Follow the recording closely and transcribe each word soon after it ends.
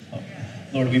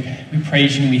Lord, we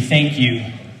praise you and we thank you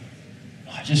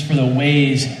just for the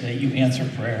ways that you answer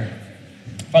prayer.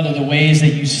 Father, the ways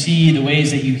that you see, the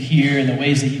ways that you hear, and the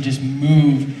ways that you just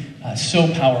move so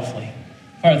powerfully.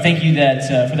 Father, thank you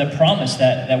that for that promise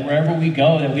that wherever we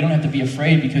go, that we don't have to be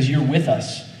afraid because you're with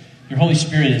us. Your Holy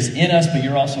Spirit is in us, but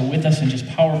you're also with us in just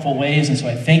powerful ways. And so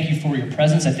I thank you for your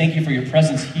presence. I thank you for your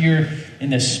presence here in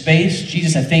this space.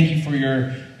 Jesus, I thank you for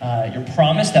your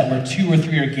promise that where 2 or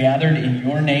 3 are gathered in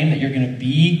your name, that you're going to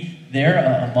be there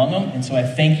among them. And so I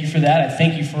thank you for that. I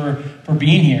thank you for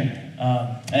being here.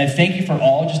 And I thank you for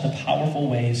all just the powerful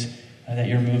ways that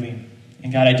you're moving.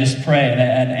 And God, I just pray and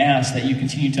ask that you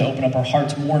continue to open up our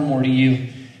hearts more and more to you.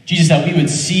 Jesus, that we would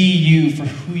see you for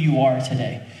who you are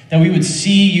today. That we would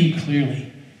see you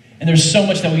clearly. And there's so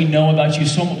much that we know about you,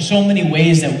 so many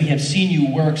ways that we have seen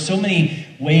you work, so many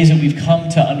ways that we've come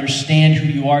to understand who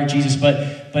you are, Jesus.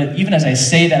 But even as I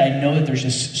say that, I know that there's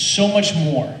just so much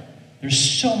more. There's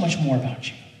so much more about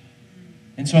you.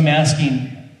 And so I'm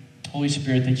asking, Holy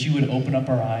Spirit, that you would open up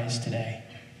our eyes today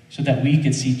so that we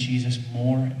could see Jesus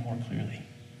more and more clearly.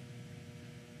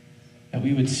 That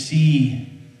we would see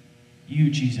you,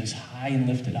 Jesus, high and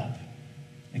lifted up,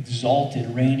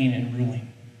 exalted, reigning and ruling,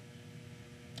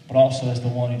 but also as the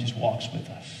one who just walks with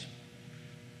us.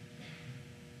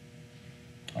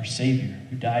 Our Savior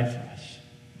who died for us.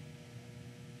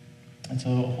 And so,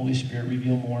 Holy Spirit,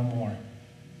 reveal more and more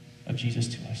of Jesus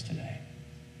to us today.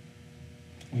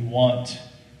 We want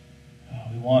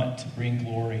to bring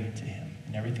glory to him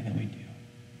in everything that we do.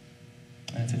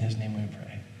 And it's in his name we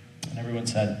pray. And everyone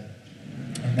said,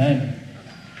 Amen.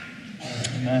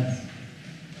 Amen.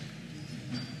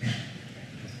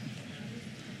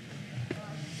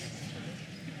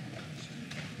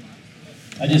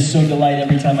 I just so delight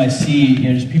every time I see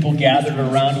just people gathered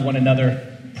around one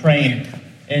another praying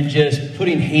and just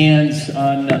putting hands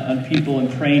on people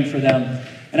and praying for them.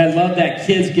 And I love that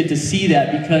kids get to see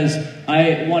that because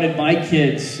I wanted my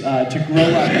kids to grow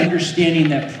up understanding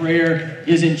that prayer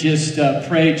isn't just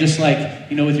pray just like,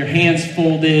 with your hands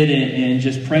folded and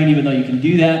just praying even though you can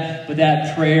do that. But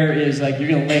that prayer is like you're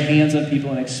going to lay hands on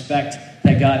people and expect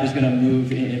that God is going to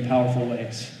move in powerful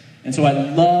ways. And so I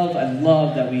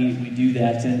love that we do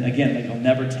that. And again, I'll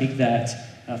never take that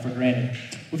for granted.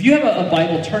 Well, if you have a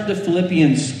Bible, turn to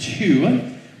Philippians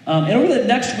 2. And over the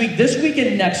next week, this week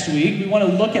and next week, we want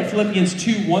to look at Philippians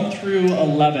 2, 1 through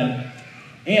 11.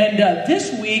 And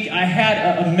this week, I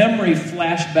had a memory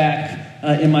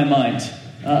flashback in my mind.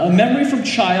 A memory from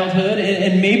childhood,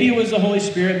 and maybe it was the Holy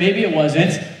Spirit, maybe it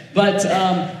wasn't. But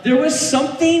there was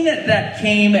something that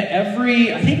came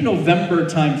every, I think, November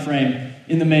time frame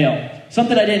in the mail.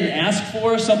 Something I didn't ask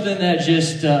for, something that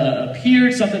just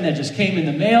appeared, something that just came in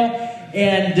the mail.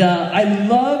 And I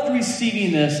loved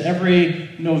receiving this every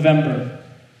November.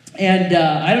 And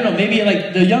I don't know, maybe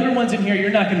like the younger ones in here, you're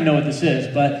not going to know what this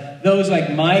is. But those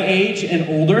like my age and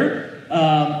older,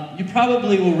 you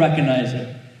probably will recognize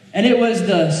it. And it was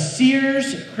the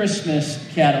Sears Christmas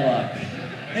catalog.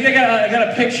 I think I got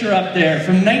a picture up there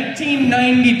from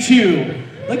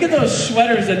 1992. Look at those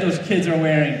sweaters that those kids are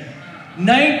wearing.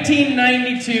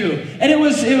 1992. And it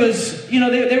was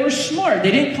they were smart.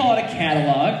 They didn't call it a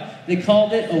catalog. They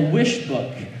called it a wish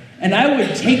book. And I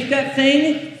would take that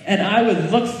thing and I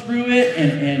would look through it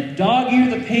and dog-ear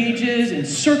the pages and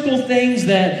circle things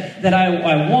that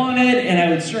I wanted, and I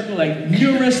would circle like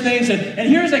numerous things. And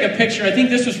here's like a picture. I think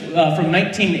this was from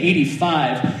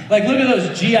 1985. Like, look at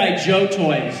those G.I. Joe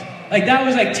toys. Like, that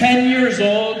was like 10 years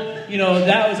old.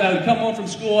 I would come home from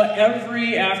school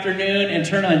every afternoon and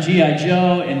turn on G.I.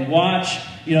 Joe and watch,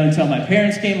 until my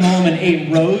parents came home and ate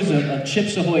rows of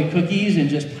Chips Ahoy cookies and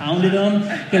just pounded them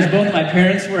because both my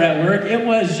parents were at work. It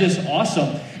was just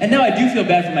awesome. And now I do feel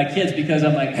bad for my kids because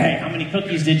I'm like, hey, how many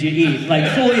cookies did you eat? Like,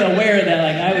 fully aware that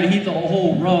like I would eat the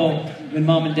whole row when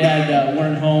mom and dad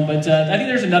weren't home. But I think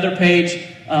there's another page,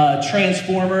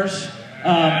 Transformers.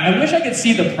 I wish I could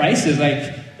see the prices.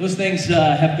 Like, those things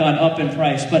have gone up in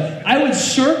price. But I would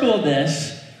circle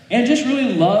this and just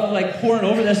really love like poring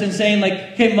over this and saying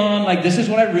like, okay, Mom, like this is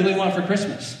what I really want for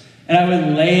Christmas. And I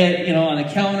would lay it, on the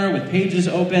counter with pages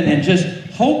open and just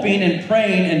hoping and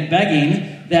praying and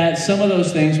begging that some of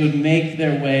those things would make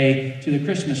their way to the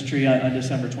Christmas tree on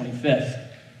December 25th.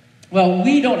 Well,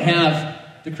 we don't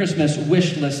have the Christmas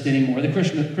wish list anymore, the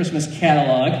Christmas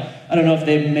catalog. I don't know if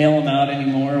they mail them out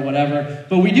anymore or whatever.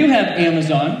 But we do have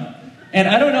Amazon. And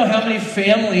I don't know how many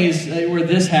families where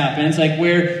this happens, like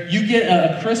where you get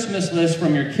a Christmas list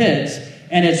from your kids,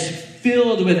 and it's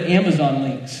filled with Amazon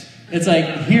links. It's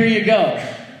like, here you go.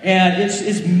 And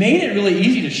it's made it really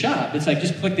easy to shop. It's like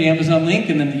just click the Amazon link,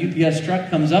 and then the UPS truck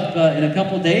comes up in a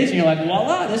couple of days, and you're like,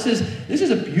 voila, this is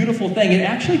a beautiful thing. It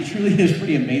actually truly is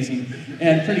pretty amazing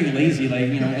and pretty lazy,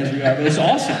 as we are, but it's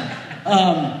awesome.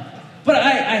 But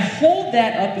I hold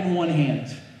that up in one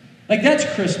hand. Like, that's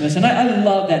Christmas, and I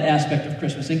love that aspect of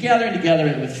Christmas, and gathering together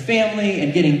with family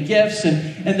and getting gifts,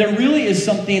 and there really is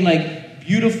something like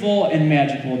beautiful and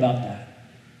magical about that.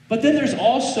 But then there's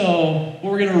also what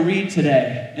we're going to read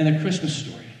today in the Christmas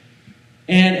story.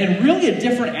 And really a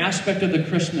different aspect of the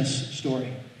Christmas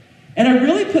story. And I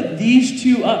really put these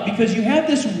two up because you have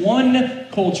this one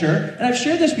culture, and I've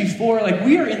shared this before, like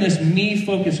we are in this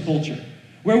me-focused culture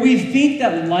where we think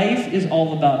that life is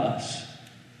all about us.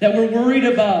 That we're worried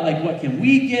about, like, what can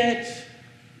we get?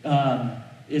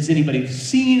 Is anybody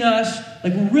seeing us?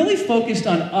 Like, we're really focused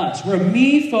on us. We're a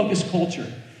me-focused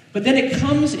culture. But then it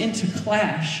comes into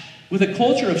clash with a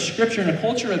culture of Scripture and a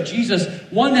culture of Jesus,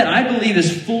 one that I believe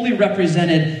is fully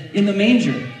represented in the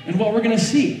manger and what we're going to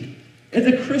see. In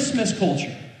the Christmas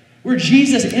culture, where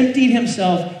Jesus emptied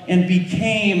himself and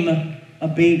became a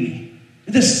baby.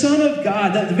 The Son of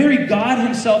God, the very God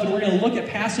himself, and we're going to look at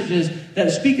passages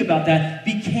that speak about that,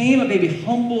 became a baby,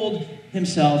 humbled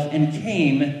himself, and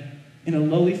came in a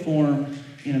lowly form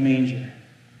in a manger.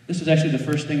 This was actually the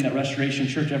first thing that Restoration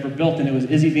Church ever built, and it was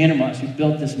Izzy Vandermoss who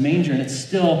built this manger, and it's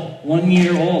still 1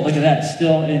 year old. Look at that,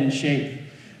 still in shape.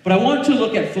 But I want to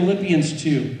look at Philippians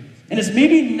 2. And it's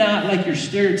maybe not like your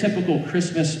stereotypical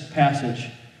Christmas passage,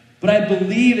 but I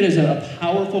believe it is a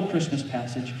powerful Christmas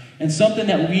passage and something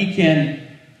that we can,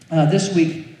 this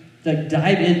week,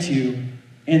 dive into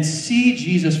and see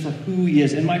Jesus for who he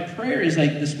is. And my prayer is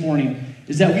like this morning,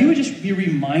 is that we would just be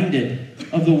reminded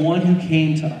of the one who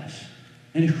came to us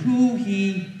and who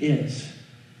he is.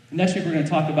 And next week we're going to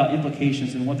talk about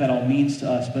implications and what that all means to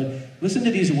us. But listen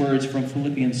to these words from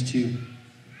Philippians 2.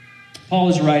 Paul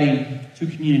is writing to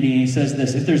a community, and he says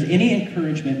this: if there's any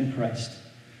encouragement in Christ,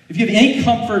 if you have any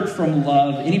comfort from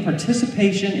love, any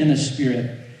participation in the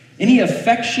Spirit, any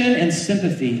affection and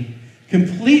sympathy,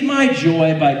 complete my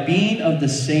joy by being of the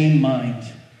same mind,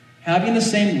 having the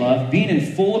same love, being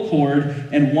in full accord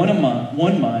and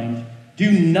one mind.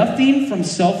 Do nothing from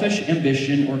selfish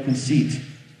ambition or conceit,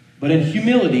 but in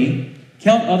humility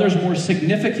count others more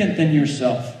significant than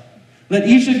yourself. Let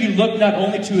each of you look not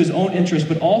only to his own interest,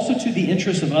 but also to the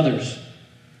interest of others.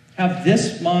 Have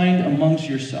this mind amongst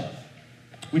yourself,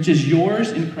 which is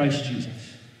yours in Christ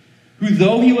Jesus, who,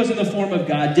 though he was in the form of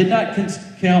God, did not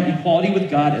count equality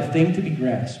with God a thing to be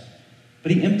grasped,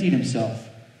 but he emptied himself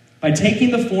by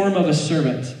taking the form of a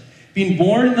servant, being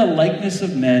born in the likeness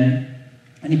of men,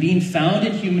 and being found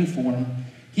in human form,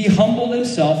 he humbled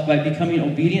himself by becoming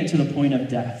obedient to the point of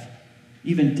death,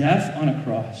 even death on a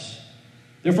cross.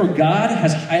 Therefore God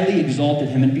has highly exalted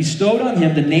him and bestowed on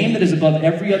him the name that is above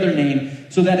every other name,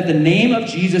 so that at the name of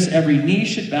Jesus every knee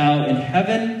should bow in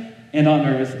heaven and on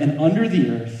earth and under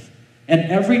the earth,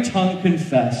 and every tongue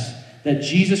confess that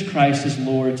Jesus Christ is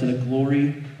Lord, to the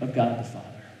glory of God the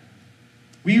Father.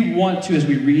 We want to, as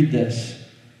we read this,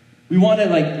 we want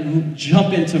to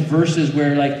jump into verses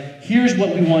where here's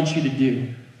what we want you to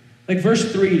do. Like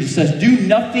verse 3 just says, do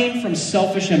nothing from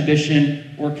selfish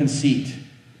ambition or conceit,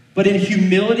 but in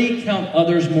humility count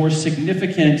others more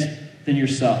significant than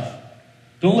yourself.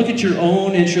 Don't look at your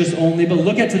own interests only, but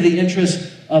look at to the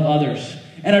interests of others.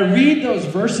 And I read those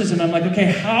verses and I'm like,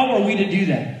 okay, how are we to do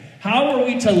that? How are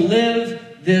we to live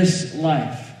this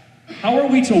life? How are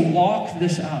we to walk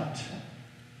this out?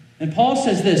 And Paul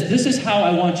says this is how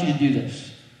I want you to do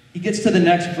this. He gets to the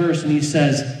next verse and he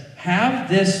says, have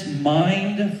this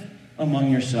mind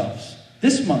among yourselves.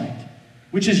 This mind,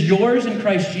 which is yours in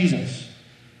Christ Jesus.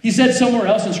 He said somewhere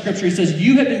else in Scripture, he says,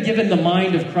 you have been given the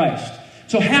mind of Christ.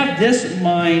 So have this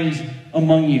mind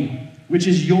among you, which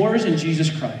is yours in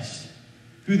Jesus Christ,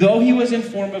 who, though he was in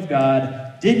form of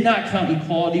God, did not count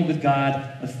equality with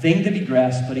God a thing to be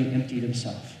grasped, but he emptied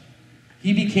himself.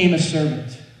 He became a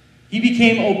servant. He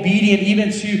became obedient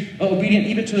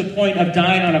even to the point of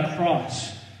dying on a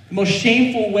cross. The most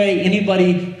shameful way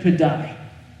anybody could die.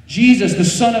 Jesus, the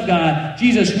Son of God,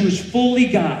 Jesus, who is fully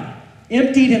God,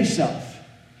 emptied himself.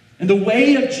 And the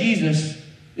way of Jesus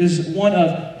is one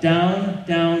of down,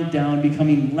 down, down,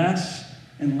 becoming less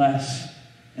and less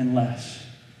and less.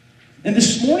 And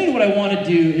this morning what I want to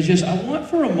do is I want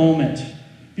for a moment,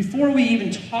 before we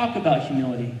even talk about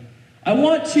humility, I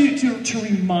want to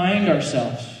remind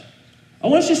ourselves. I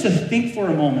want us just to think for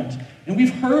a moment. And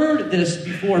we've heard this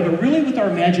before, but really with our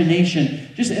imagination,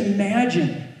 just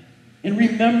imagine and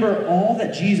remember all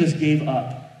that Jesus gave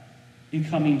up in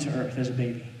coming to earth as a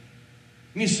baby.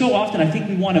 I mean, so often I think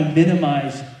we want to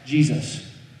minimize Jesus.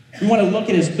 We want to look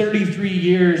at his 33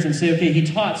 years and say, okay, he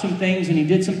taught some things and he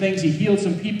did some things, he healed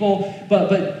some people,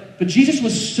 but Jesus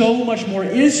was so much more,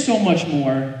 is so much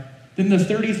more than the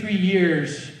 33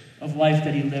 years of life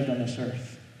that he lived on this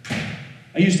earth.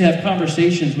 I used to have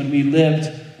conversations when we lived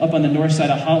up on the north side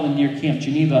of Holland near Camp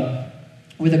Geneva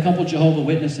with a couple Jehovah's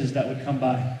Witnesses that would come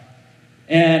by.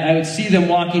 And I would see them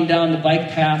walking down the bike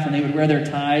path, and they would wear their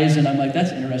ties, and I'm like,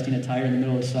 that's interesting attire in the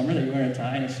middle of summer, that you're wearing a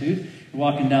tie and a suit,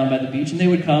 walking down by the beach. And they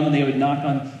would come, and they would knock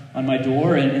on my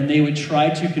door, and they would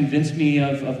try to convince me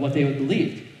of what they would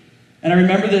believe. And I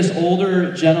remember this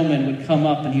older gentleman would come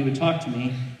up, and he would talk to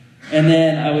me, and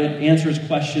then I would answer his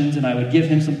questions, and I would give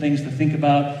him some things to think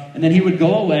about, and then he would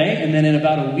go away, and then in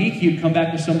about a week, he would come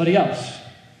back with somebody else.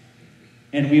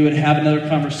 And we would have another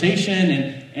conversation,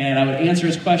 and I would answer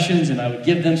his questions, and I would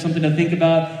give them something to think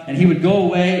about, and he would go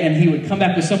away, and he would come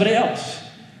back with somebody else.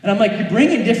 And I'm like, you're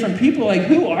bringing different people. Like,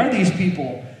 who are these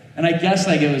people? And I guess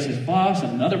like it was his boss,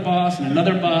 and another boss, and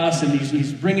another boss, and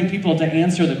he's bringing people to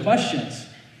answer the questions.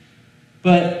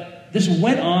 But this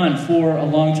went on for a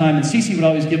long time, and Cece would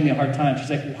always give me a hard time. She's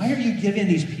like, why are you giving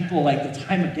these people like the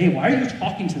time of day? Why are you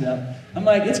talking to them? I'm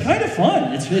like, it's kind of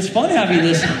fun. It's fun having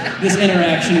this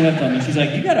interaction with them. And she's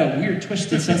like, you got a weird,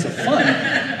 twisted sense of fun.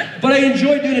 But I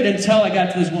enjoyed doing it until I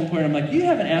got to this one point. I'm like, you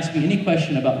haven't asked me any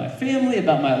question about my family,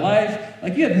 about my life.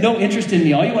 Like, you have no interest in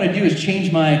me. All you want to do is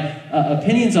change my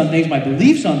opinions on things, my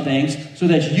beliefs on things, so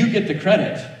that you get the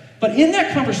credit. But in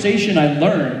that conversation, I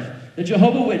learned that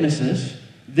Jehovah's Witnesses,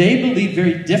 they believe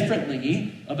very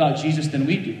differently about Jesus than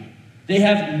we do. They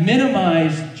have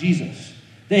minimized Jesus.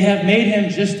 They have made him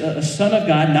just a son of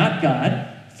God, not God,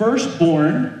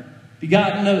 firstborn,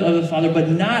 begotten of the Father, but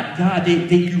not God.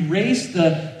 They erase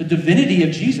the divinity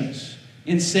of Jesus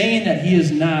in saying that he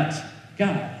is not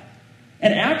God.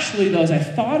 And actually, though, as I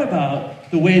thought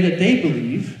about the way that they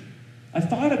believe, I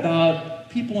thought about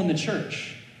people in the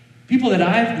church, people that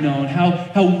I've known,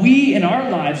 how we in our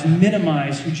lives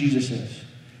minimize who Jesus is.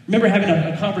 I remember having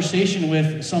a conversation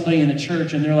with somebody in the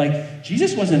church, and they're like,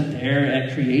 Jesus wasn't there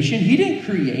at creation. He didn't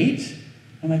create.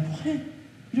 I'm like, what? You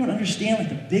don't understand like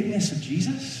the bigness of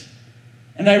Jesus?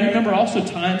 And I remember also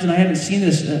times, and I haven't seen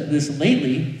this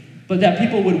lately, but that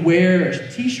people would wear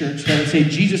T-shirts that would say,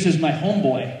 Jesus is my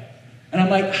homeboy. And I'm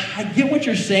like, I get what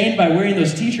you're saying by wearing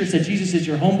those T-shirts that Jesus is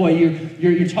your homeboy.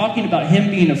 You're talking about him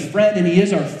being a friend, and he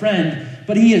is our friend,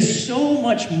 but he is so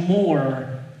much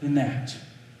more than that.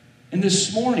 And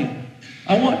this morning,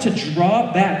 I want to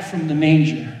draw back from the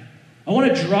manger. I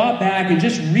want to draw back and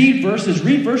just read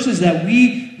verses that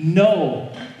we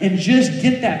know, and just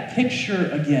get that picture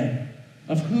again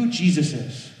of who Jesus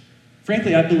is.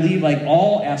 Frankly, I believe like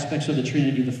all aspects of the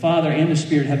Trinity, the Father and the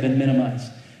Spirit have been minimized.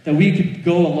 That we could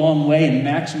go a long way in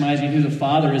maximizing who the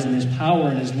Father is and his power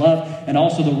and his love, and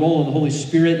also the role of the Holy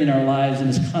Spirit in our lives and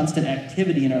his constant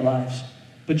activity in our lives.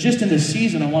 But just in this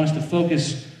season, I want us to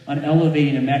focus on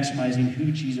elevating and maximizing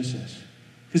who Jesus is.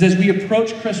 Because as we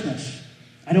approach Christmas,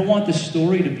 I don't want the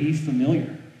story to be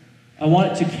familiar. I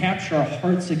want it to capture our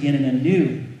hearts again and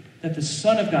anew, that the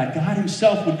Son of God, God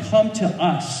himself, would come to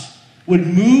us, would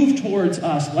move towards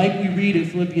us, like we read in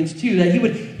Philippians 2, that he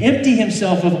would empty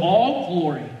himself of all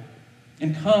glory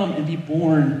and come and be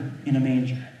born in a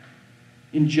manger.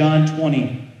 In John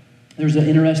 20, there's an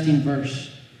interesting verse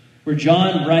where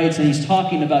John writes, and he's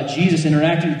talking about Jesus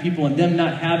interacting with people and them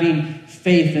not having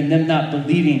faith and them not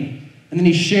believing. And then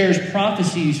he shares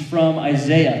prophecies from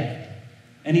Isaiah.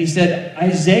 And he said,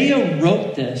 Isaiah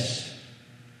wrote this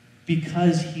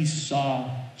because he saw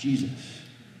Jesus.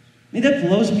 I mean, that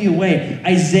blows me away.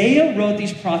 Isaiah wrote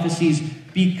these prophecies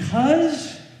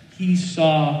because he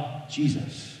saw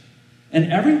Jesus.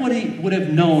 And everybody would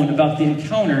have known about the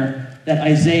encounter that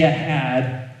Isaiah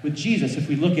had with Jesus if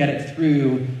we look at it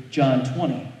through John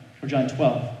 20 or John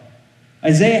 12.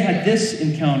 Isaiah had this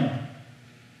encounter.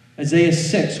 Isaiah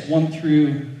 6, 1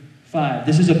 through 5.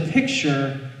 This is a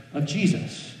picture of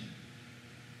Jesus.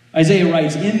 Isaiah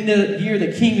writes, in the year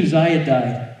that King Uzziah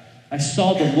died, I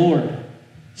saw the Lord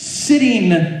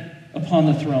sitting upon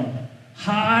the throne,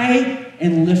 high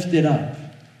and lifted up.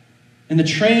 And the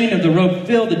train of the robe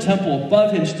filled the temple.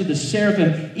 Above him stood the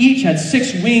seraphim. Each had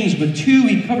 6 wings. With 2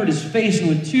 he covered his face, and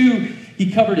with 2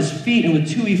 he covered his feet, and with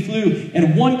 2 he flew.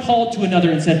 And one called to another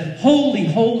and said, Holy,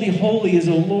 holy, holy is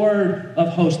the Lord of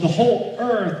hosts. The whole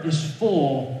earth is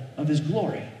full of his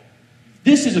glory.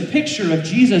 This is a picture of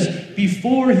Jesus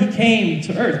before he came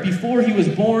to earth, before he was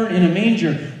born in a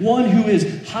manger. One who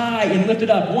is high and lifted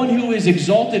up, one who is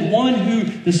exalted, one who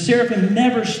the seraphim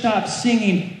never stopped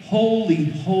singing, Holy,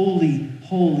 holy,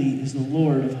 holy is the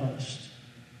Lord of hosts.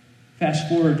 Fast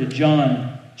forward to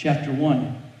John chapter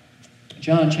 1.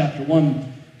 John chapter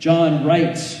 1, John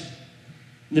writes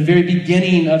In the very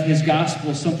beginning of his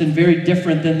gospel, something very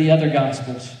different than the other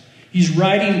gospels. He's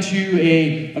writing to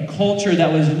a culture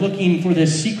that was looking for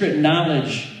this secret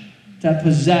knowledge to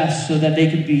possess so that they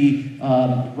could be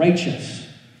righteous.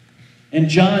 And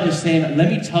John is saying, let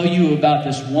me tell you about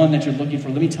this one that you're looking for.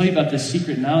 Let me tell you about this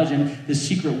secret knowledge and this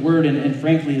secret word, and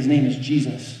frankly, his name is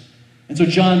Jesus. And so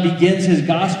John begins his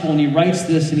gospel, and he writes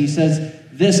this, and he says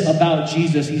this about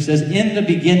Jesus. He says, in the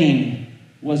beginning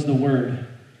was the Word.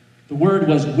 The Word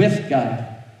was with God.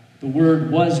 The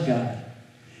Word was God.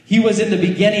 He was in the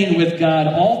beginning with God.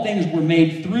 All things were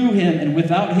made through him, and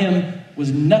without him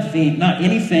was nothing, not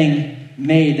anything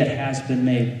made that has been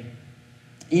made.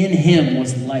 In him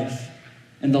was life,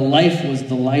 and the life was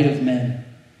the light of men.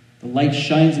 The light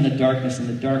shines in the darkness, and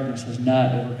the darkness has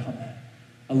not overcome it.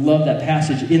 I love that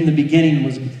passage. In the beginning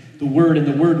was the Word, and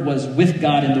the Word was with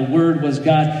God, and the Word was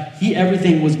God.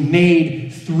 Everything was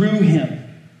made through him.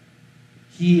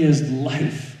 He is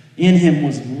life. In him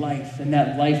was life, and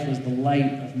that life was the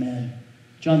light of men.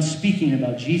 John's speaking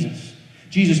about Jesus.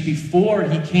 Jesus before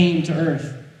he came to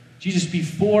earth. Jesus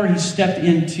before he stepped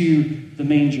into the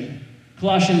manger.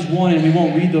 Colossians 1, and we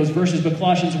won't read those verses, but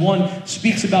Colossians 1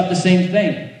 speaks about the same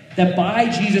thing. That by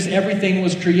Jesus everything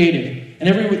was created. And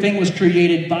everything was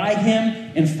created by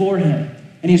him and for him.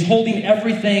 And he's holding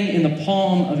everything in the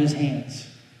palm of his hands.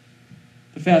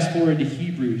 But fast forward to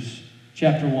Hebrews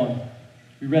chapter 1.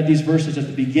 We read these verses at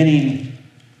the beginning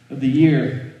of the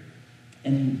year,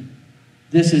 and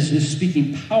this is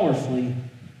speaking powerfully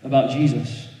about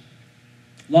Jesus.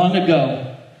 Long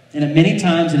ago, and at many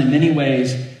times and in many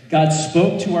ways, God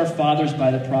spoke to our fathers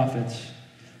by the prophets.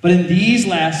 But in these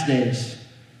last days,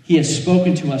 he has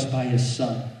spoken to us by his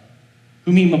Son,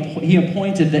 whom he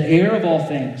appointed the heir of all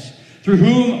things, through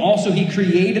whom also he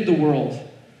created the world.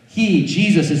 He,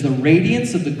 Jesus, is the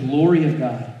radiance of the glory of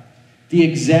God, the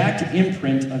exact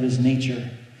imprint of his nature.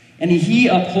 And he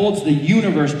upholds the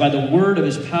universe by the word of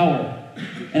his power.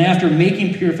 And after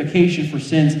making purification for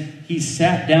sins, he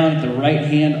sat down at the right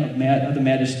hand of the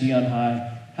majesty on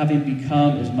high, having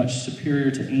become as much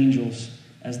superior to angels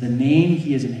as the name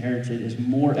he has inherited is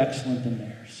more excellent than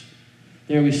theirs.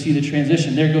 There we see the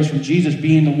transition. There it goes from Jesus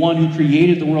being the one who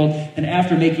created the world, and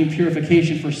after making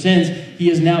purification for sins, he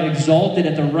is now exalted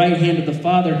at the right hand of the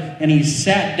Father, and he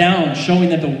sat down, showing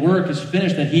that the work is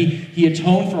finished, that he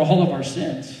atoned for all of our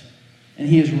sins. And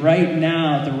he is right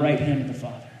now at the right hand of the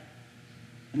Father.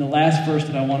 And the last verse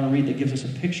that I want to read that gives us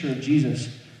a picture of Jesus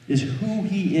is who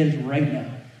he is right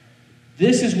now.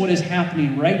 This is what is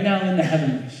happening right now in the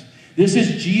heavens. This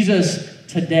is Jesus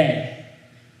today.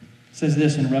 It says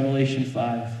this in Revelation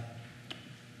 5.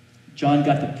 John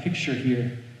got the picture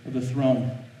here of the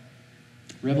throne.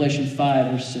 Revelation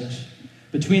 5, verse 6.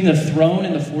 Between the throne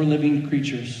and the four living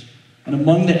creatures, and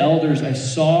among the elders, I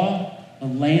saw a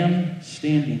lamb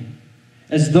standing,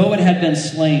 as though it had been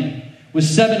slain, with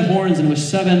 7 horns and with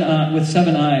seven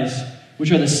eyes,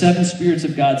 which are the 7 spirits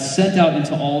of God sent out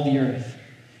into all the earth.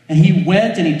 And he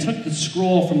went and he took the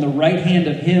scroll from the right hand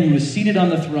of him who was seated on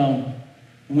the throne.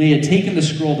 And when he had taken the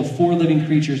scroll, the 4 living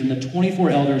creatures and the 24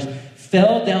 elders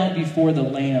fell down before the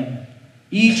Lamb,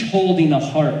 each holding a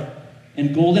harp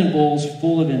and golden bowls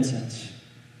full of incense,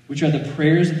 which are the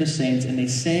prayers of the saints. And they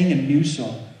sang a new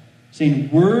song, saying,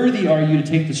 "Worthy are you to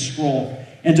take the scroll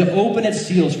and to open its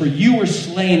seals, for you were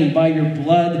slain, and by your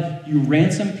blood you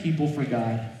ransomed people for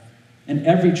God, and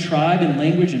every tribe and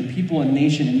language and people and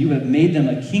nation, and you have made them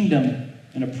a kingdom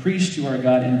and a priest to our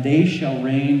God, and they shall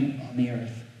reign on the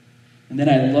earth." And then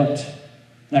I looked,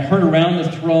 and I heard around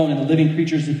the throne and the living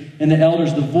creatures and the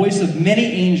elders the voice of many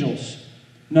angels,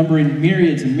 numbering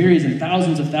myriads and myriads and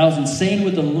thousands of thousands, saying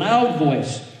with a loud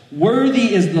voice,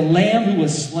 "Worthy is the Lamb who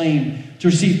was slain, to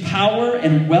receive power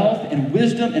and wealth and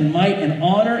wisdom and might and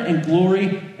honor and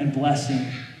glory and blessing."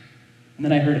 And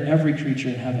then I heard every creature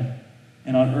in heaven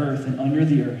and on earth and under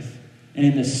the earth and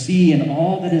in the sea and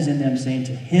all that is in them, saying,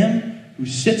 "To him who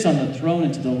sits on the throne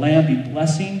and to the Lamb be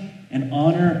blessing and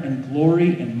honor and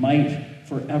glory and might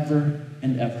forever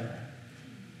and ever."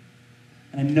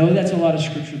 And I know that's a lot of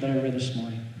scripture that I read this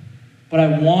morning, but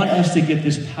I want us to get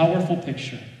this powerful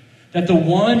picture that the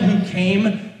one who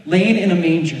came laying in a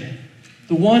manger,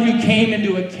 the one who came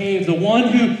into a cave, the one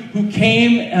who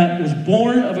came and was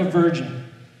born of a virgin,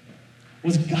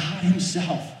 was God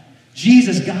himself.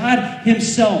 Jesus, God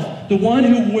himself, the one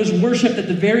who was worshipped at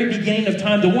the very beginning of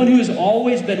time, the one who has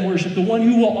always been worshipped, the one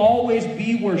who will always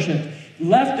be worshipped,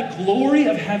 left the glory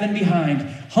of heaven behind,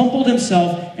 humbled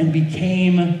himself, and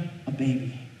became a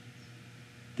baby.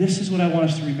 This is what I want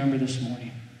us to remember this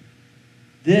morning.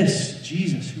 This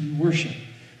Jesus who we worship,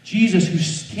 Jesus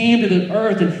who came to the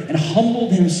earth and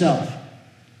humbled himself,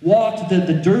 walked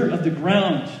the dirt of the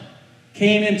ground,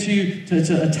 came into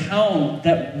a town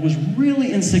that was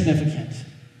really insignificant.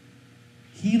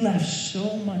 He left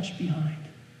so much behind.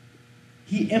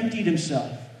 He emptied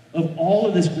himself of all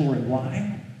of this glory.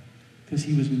 Why? Because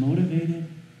he was motivated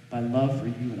by love for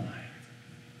you and I.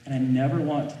 And I never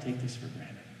want to take this for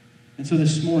granted. And so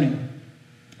this morning,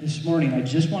 I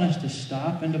just want us to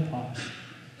stop and to pause.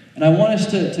 And I want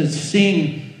us to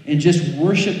sing and just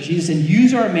worship Jesus and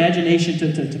use our imagination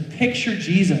to picture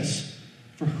Jesus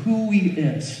for who he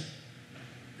is.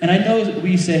 And I know that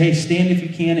we say, hey, stand if you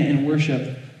can and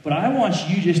worship. But I want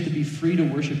you just to be free to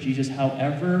worship Jesus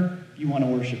however you want to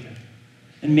worship him.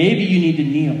 And maybe you need to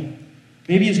kneel.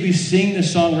 Maybe as we sing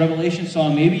this song, Revelation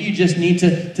song, maybe you just need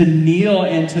to kneel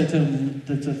and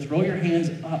to throw your hands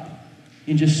up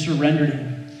and just surrender to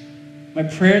him. My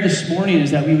prayer this morning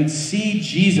is that we would see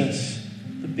Jesus,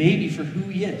 the baby, for who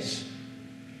he is.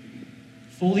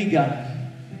 Fully God,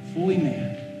 fully man.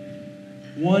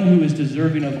 One who is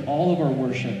deserving of all of our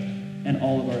worship and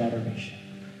all of our adoration.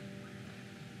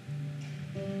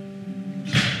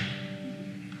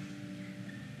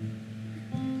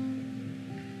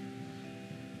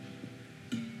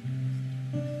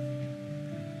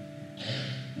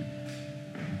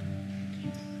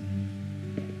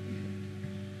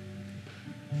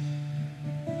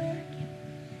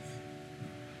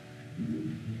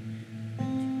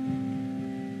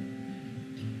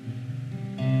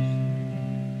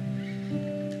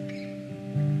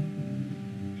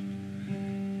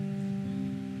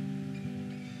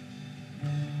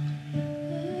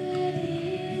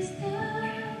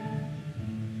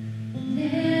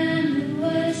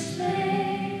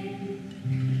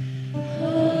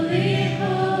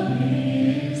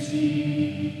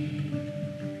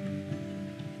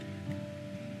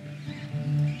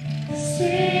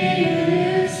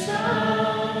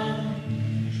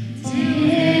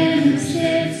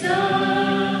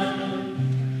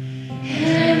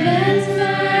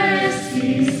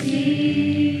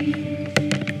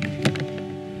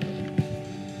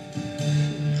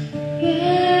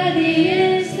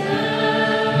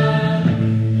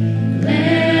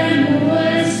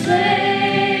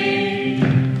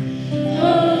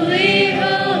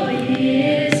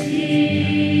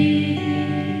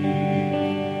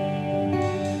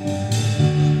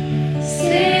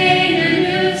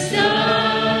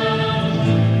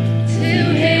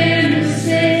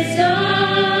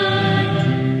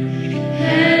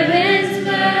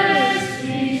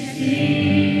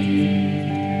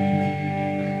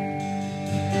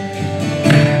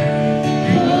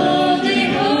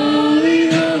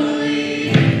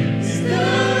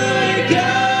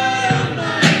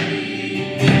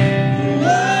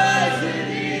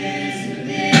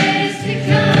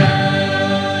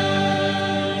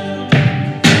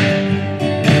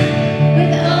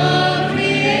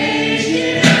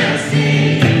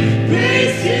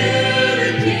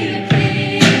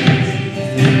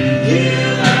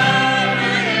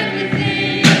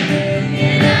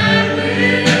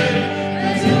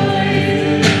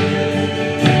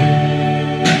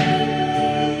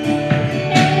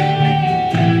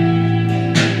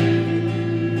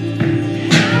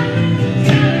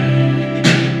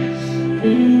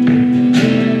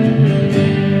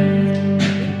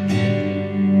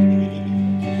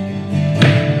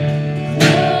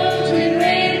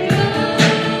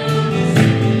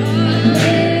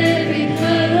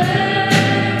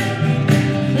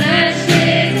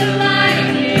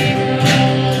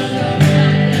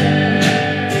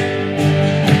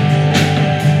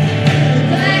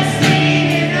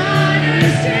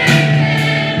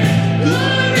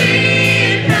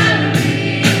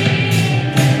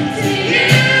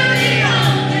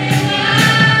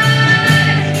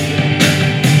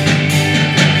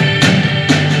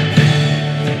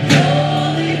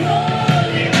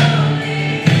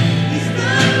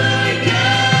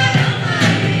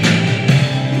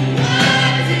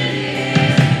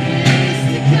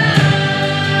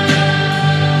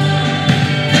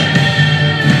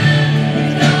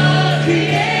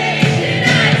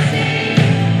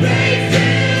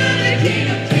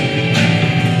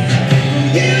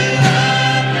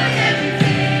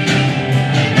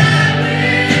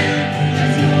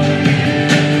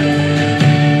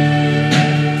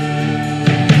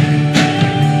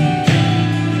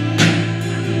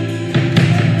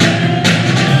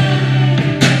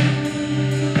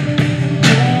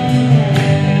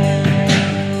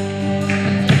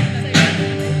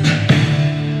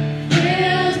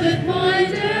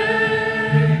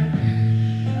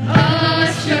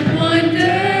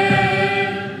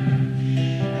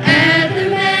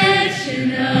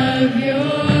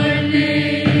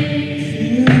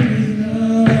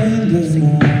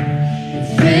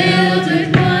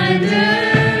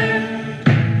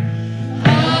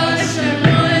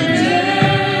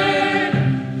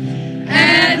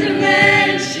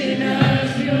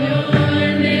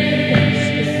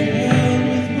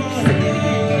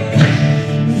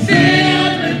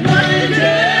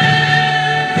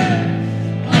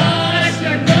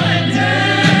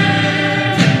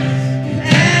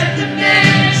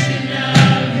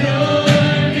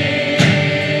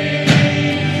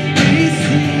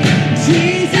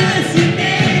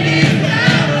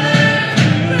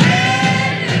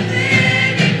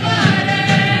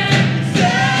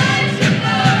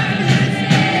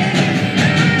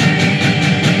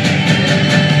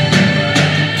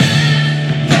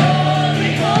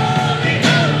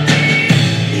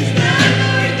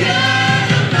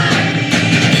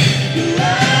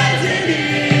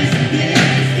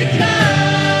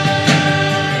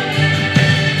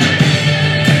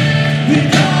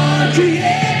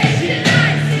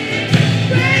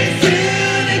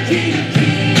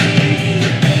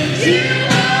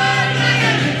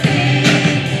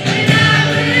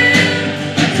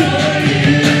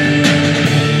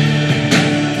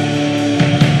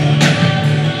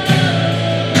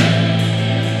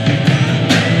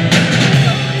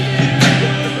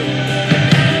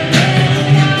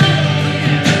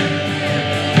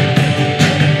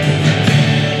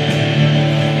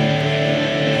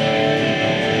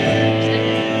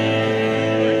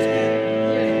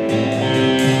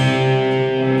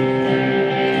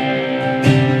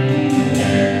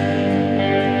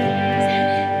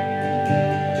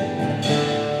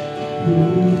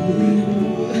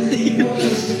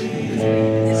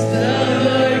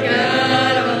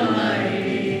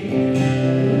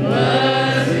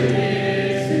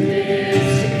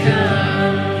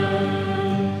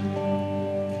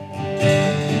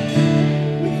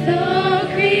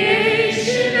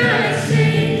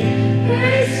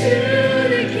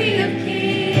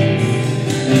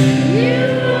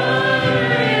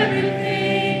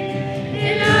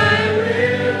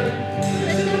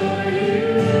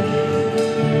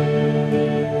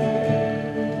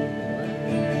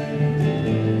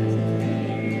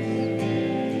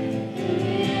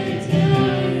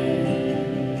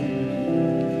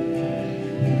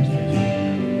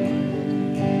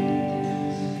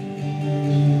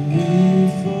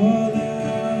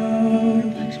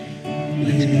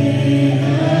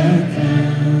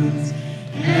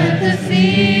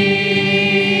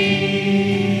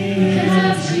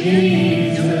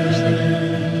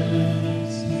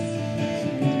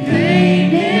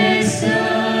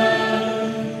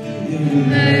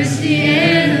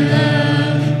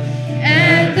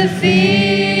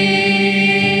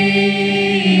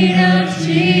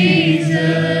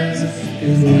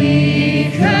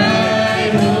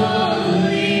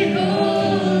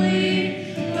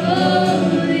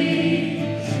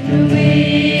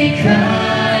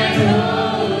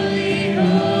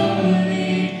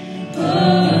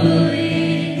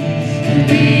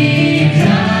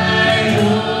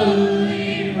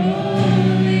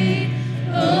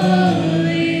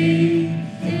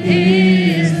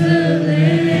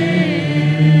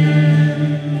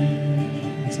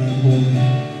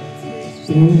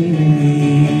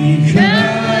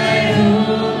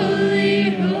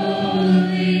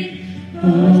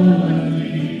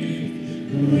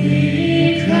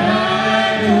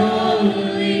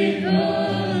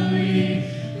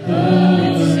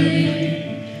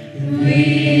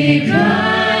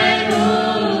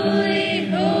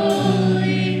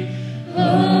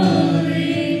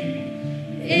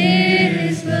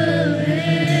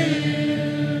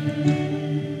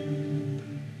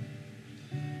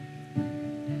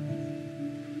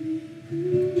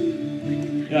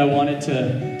 I wanted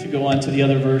to go on to the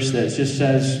other verse that just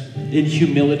says, in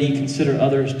humility, consider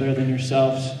others better than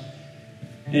yourselves.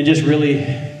 And just really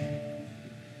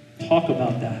talk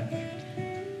about that.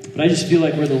 But I just feel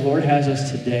like where the Lord has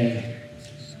us today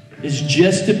is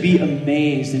just to be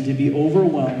amazed and to be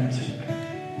overwhelmed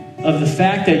of the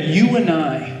fact that you and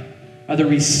I are the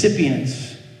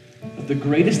recipients of the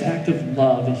greatest act of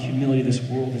love and humility this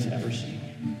world has ever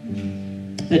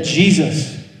seen. That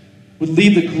Jesus would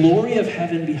leave the glory of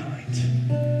heaven behind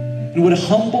and would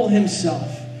humble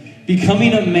himself,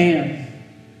 becoming a man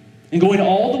and going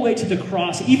all the way to the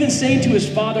cross, even saying to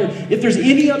his Father, if there's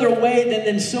any other way,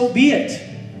 then so be it.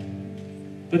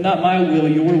 But not my will,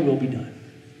 your will be done.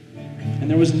 And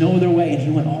there was no other way, and he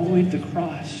went all the way to the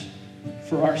cross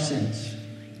for our sins.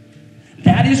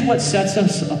 That is what sets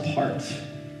us apart,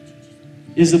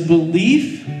 is a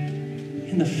belief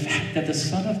in the fact that the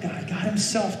Son of God, God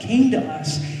himself, came to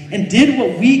us and did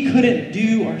what we couldn't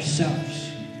do ourselves.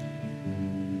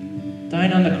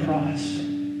 Dying on the cross.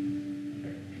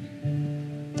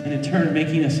 And in turn,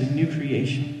 making us a new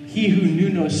creation. He who knew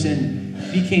no sin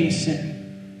became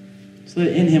sin, so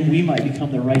that in him we might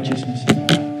become the righteousness of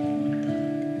God.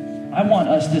 I want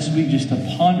us this week just to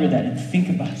ponder that and think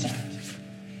about that.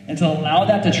 And to allow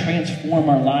that to transform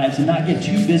our lives and not get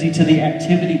too busy to the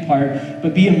activity part,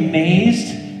 but be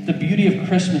amazed the beauty of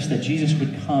Christmas that Jesus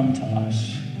would come to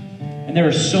us. And there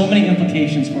are so many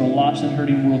implications for a lost and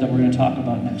hurting world that we're going to talk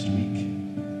about next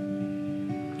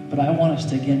week. But I want us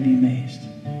to again be amazed.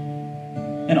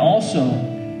 And also,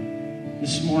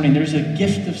 this morning, there's a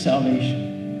gift of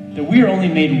salvation, that we are only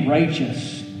made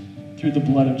righteous through the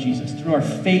blood of Jesus, through our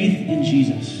faith in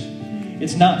Jesus.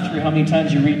 It's not through how many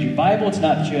times you read your Bible. It's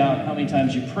not through how many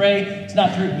times you pray. It's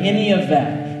not through any of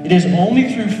that. It is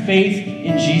only through faith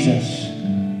in Jesus.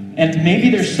 And maybe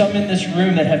there's some in this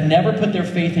room that have never put their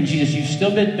faith in Jesus. You've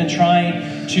still been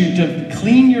trying to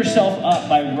clean yourself up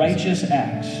by righteous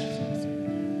acts.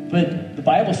 But the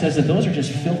Bible says that those are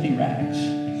just filthy rags.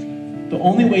 The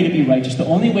only way to be righteous, the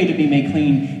only way to be made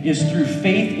clean is through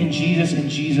faith in Jesus and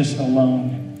Jesus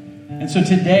alone. And so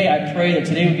today, I pray that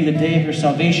today would be the day of your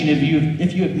salvation.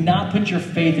 If you have not put your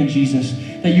faith in Jesus,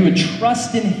 that you would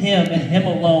trust in him and him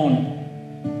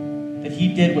alone, that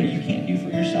he did what you can't do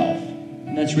for yourself.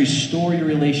 And that's restore your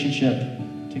relationship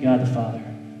to God the Father.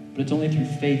 But it's only through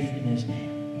faith in his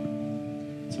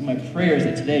name. So my prayer is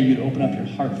that today you'd open up your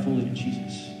heart fully to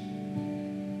Jesus.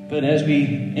 But as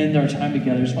we end our time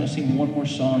together, I just want to sing one more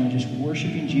song and just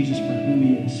worshiping Jesus for who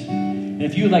he is. And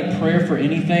if you would like prayer for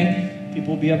anything,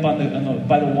 People will be up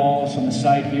by the walls on the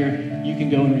side here. You can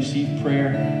go and receive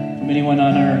prayer from anyone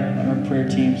on our prayer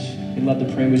teams. We'd love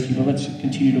to pray with you, but let's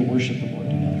continue to worship the Lord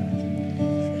together.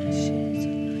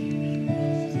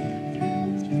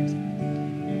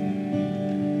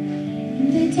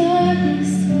 In the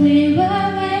darkness, we were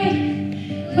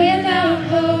waiting, without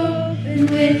hope and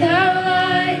without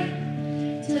light.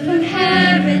 Till from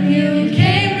heaven you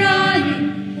came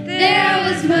running. There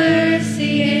was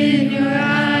mercy in your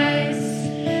eyes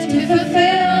to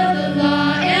fulfill the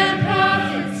law and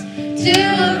prophets. To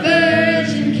a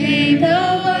virgin came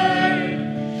the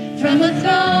word, from a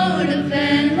throne of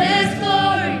endless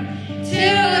glory to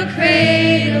a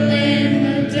cradle in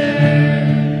the dirt.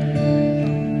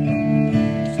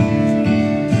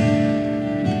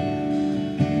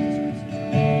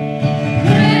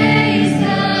 Praise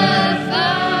the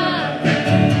Father,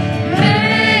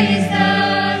 praise the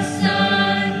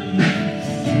Son,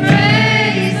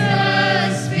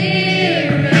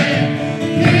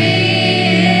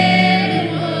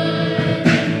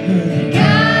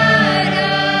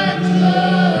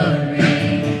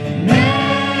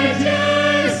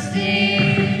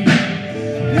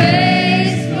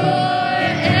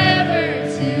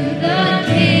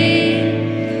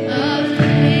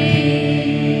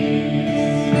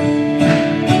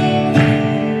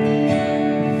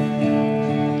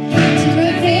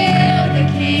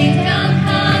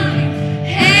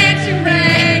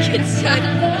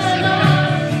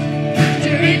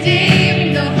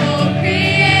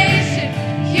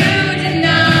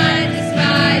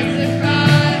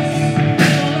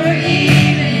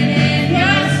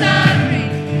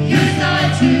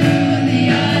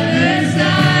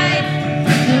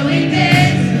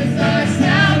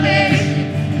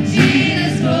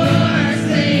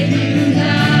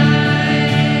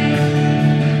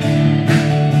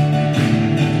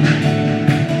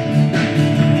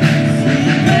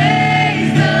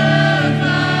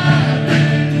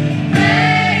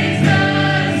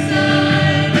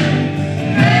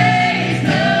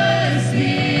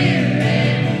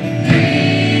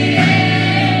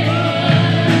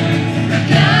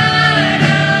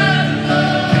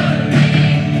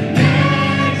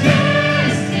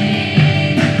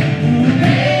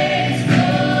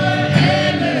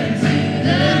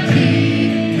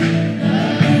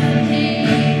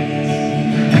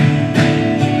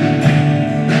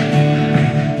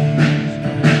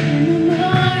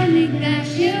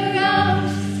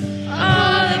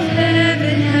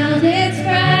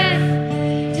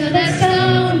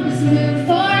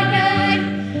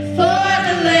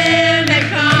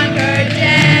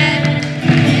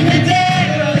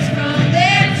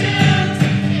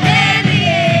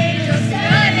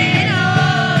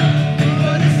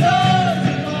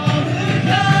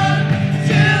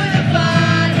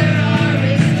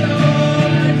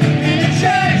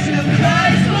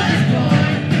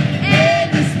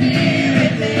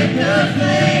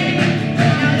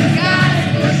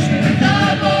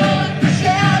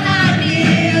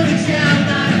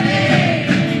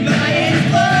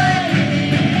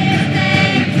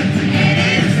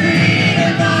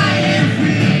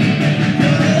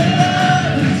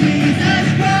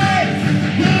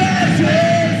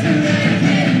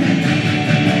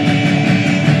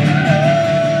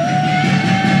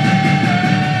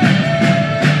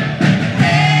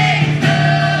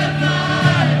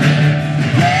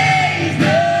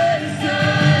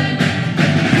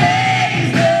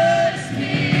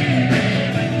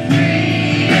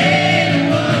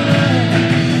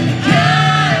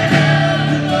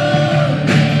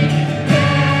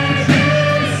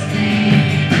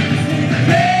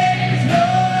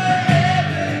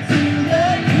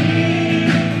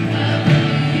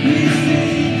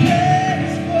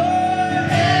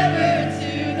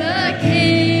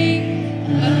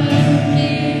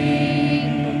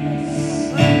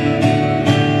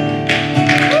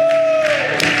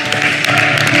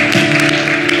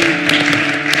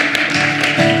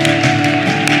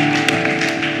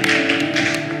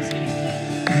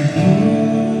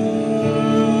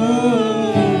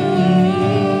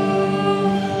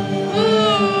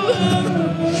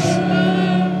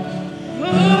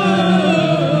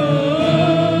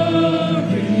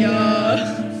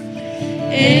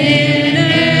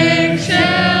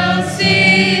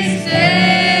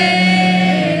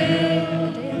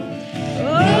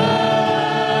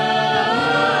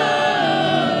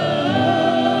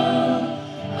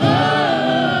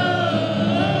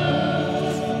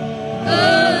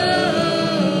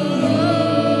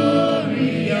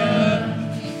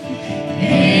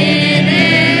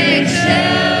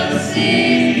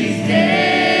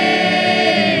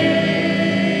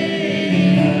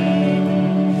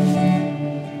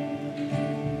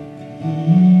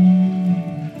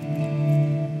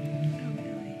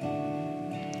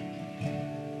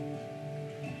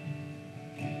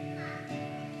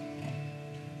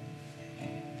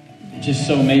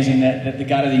 just so amazing that the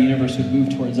God of the universe would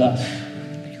move towards us.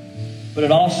 But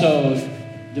it also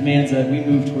demands that we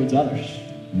move towards others,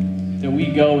 that we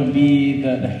go and be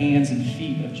the hands and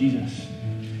feet of Jesus.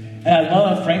 And I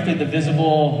love, frankly, the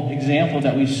visible example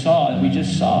that we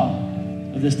just saw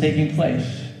of this taking place.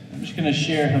 I'm just going to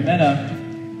share.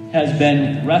 Jimena has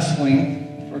been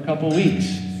wrestling for a couple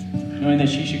weeks, knowing that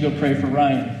she should go pray for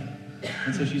Ryan.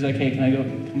 And so she's like, hey, can I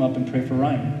come up and pray for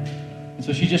Ryan? And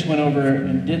so she just went over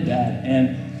and did that.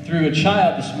 And through a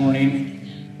child this morning,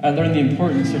 I learned the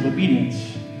importance of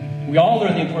obedience. We all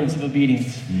learn the importance of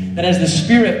obedience. That as the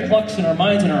Spirit plucks in our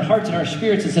minds and our hearts and our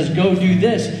spirits and says, go do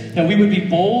this, that we would be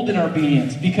bold in our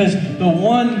obedience. Because the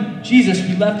one Jesus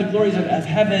who left the glories of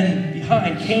heaven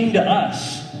behind came to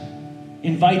us,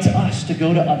 invites us to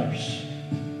go to others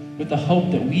with the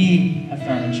hope that we have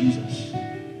found in Jesus.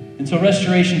 And so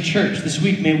Restoration Church, this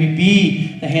week, may we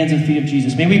be the hands and feet of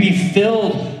Jesus. May we be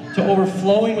filled to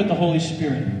overflowing with the Holy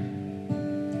Spirit.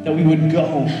 That we would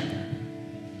go,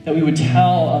 that we would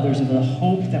tell others of the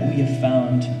hope that we have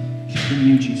found in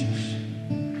you, Jesus.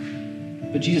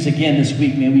 But Jesus, again, this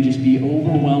week, may we just be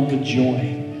overwhelmed with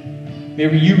joy.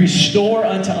 May you restore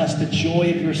unto us the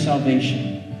joy of your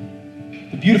salvation,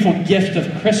 the beautiful gift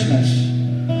of Christmas,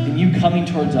 and you coming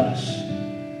towards us,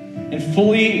 and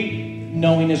fully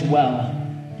knowing as well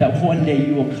that one day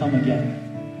you will come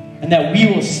again, and that we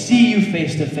will see you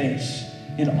face to face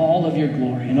in all of your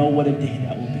glory. And oh, what a day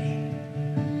that will be.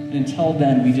 And until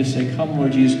then, we just say, come,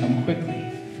 Lord Jesus, come quickly.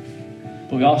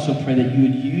 But we also pray that you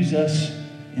would use us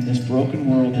in this broken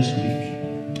world this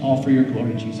week, all for your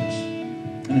glory, Jesus.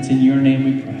 And it's in your name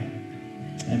we pray.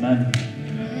 Amen.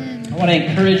 I want to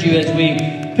encourage you as we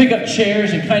pick up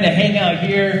chairs and kind of hang out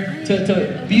here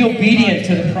to be obedient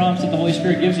to the prompts that the Holy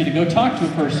Spirit gives you, to go talk to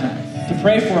a person, to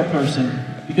pray for a person.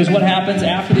 Because what happens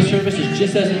after the service is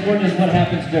just as important as what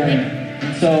happens during.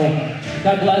 And so,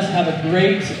 God bless. Have a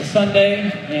great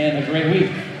Sunday and a great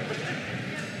week.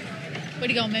 Way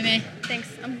to go, Meme.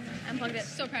 Thanks. I'm plugged in.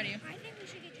 So proud of you.